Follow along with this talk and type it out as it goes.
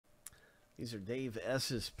These are Dave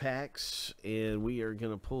S's packs, and we are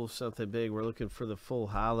going to pull something big. We're looking for the full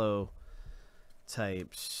hollow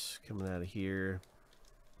types coming out of here.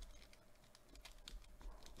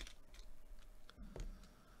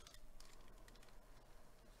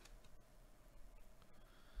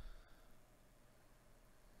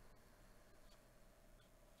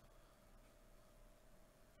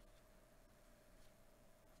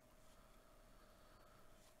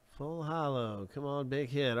 Full hollow. Come on, big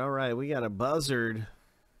hit. All right, we got a buzzard.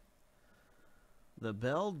 The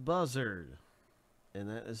Belled Buzzard. And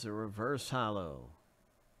that is a reverse hollow.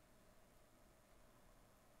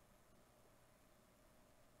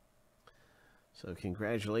 So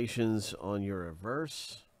congratulations on your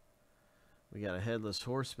reverse. We got a Headless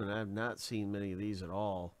Horseman. I've not seen many of these at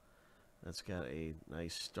all. That's got a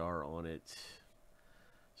nice star on it.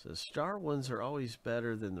 So the star ones are always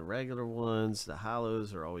better than the regular ones. The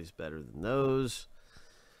hollows are always better than those.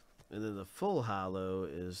 And then the full hollow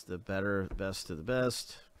is the best of the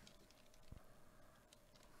best.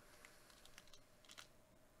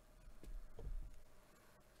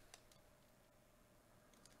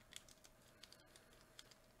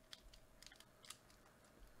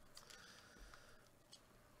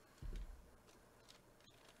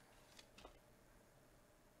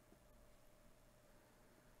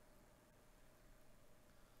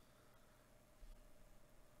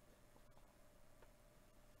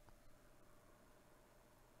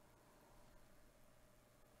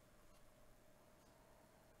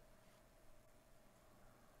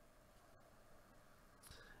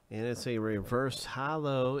 And it's a reverse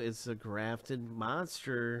hollow. It's a grafted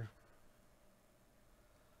monster.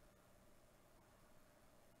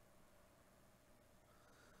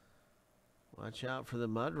 Watch out for the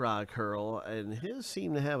Mudrock Hurl. And his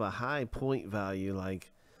seem to have a high point value.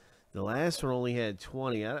 Like the last one only had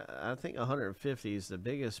 20. I think 150 is the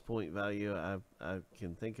biggest point value I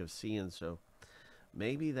can think of seeing. So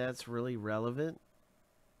maybe that's really relevant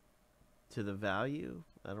to the value.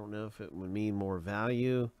 I don't know if it would mean more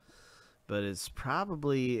value, but it's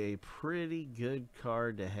probably a pretty good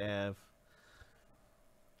card to have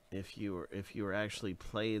if you were actually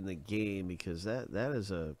playing the game, because that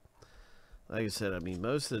is a, like I said, I mean,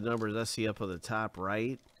 most of the numbers I see up on the top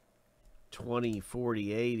right, 20,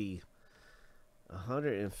 40, 80,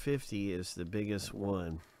 150 is the biggest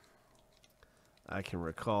one I can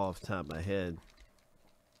recall off the top of my head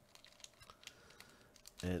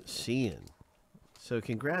and seeing. So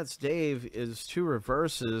congrats, Dave. Is 2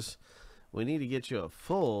 reverses. We need to get you a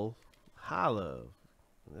full hollow.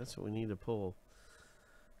 That's what we need to pull.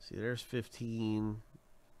 See, there's 15.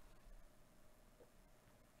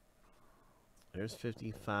 There's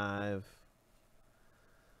 55.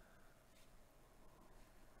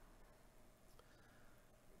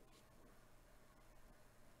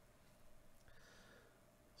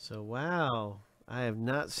 So, wow. I have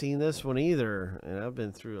not seen this one either. And I've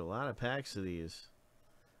been through a lot of packs of these.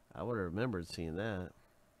 I would have remembered seeing that.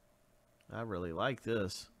 I really like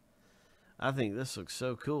this. I think this looks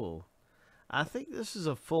so cool. I think this is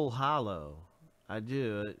a full hollow. I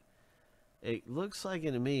do. It looks like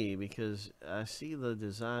it to me because I see the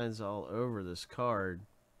designs all over this card.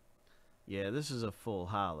 Yeah, this is a full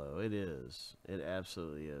hollow. It is. It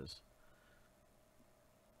absolutely is.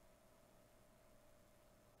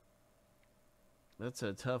 That's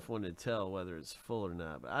a tough one to tell whether it's full or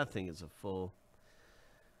not, but I think it's a full.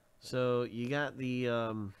 So you got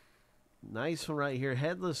the nice one right here,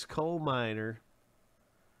 Headless Coal Miner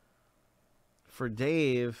for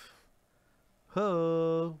Dave.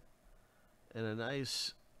 Ho! And a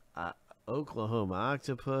nice Oklahoma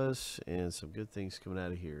Octopus and some good things coming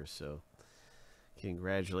out of here. So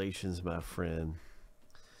congratulations, my friend.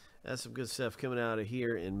 That's some good stuff coming out of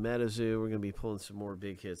here in MetaZoo. We're going to be pulling some more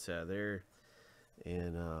big hits out of there.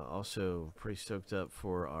 And also pretty stoked up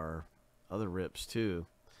for our other rips too.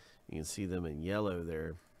 You can see them in yellow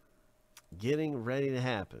there. Getting ready to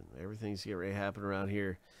happen. Everything's getting ready to happen around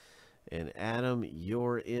here. And Adam,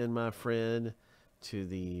 you're in, my friend, to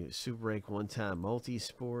the Super Break one-time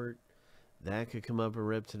multi-sport. That could come up a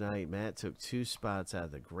rip tonight. Matt took 2 spots out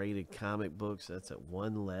of the graded comic books. That's at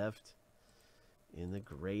 1 left in the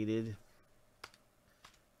graded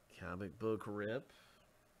comic book rip.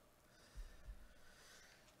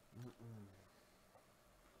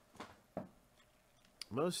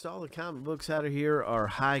 Most all the comic books out of here are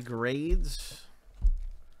high grades.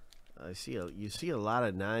 You see a lot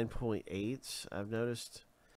of 9.8s, I've noticed.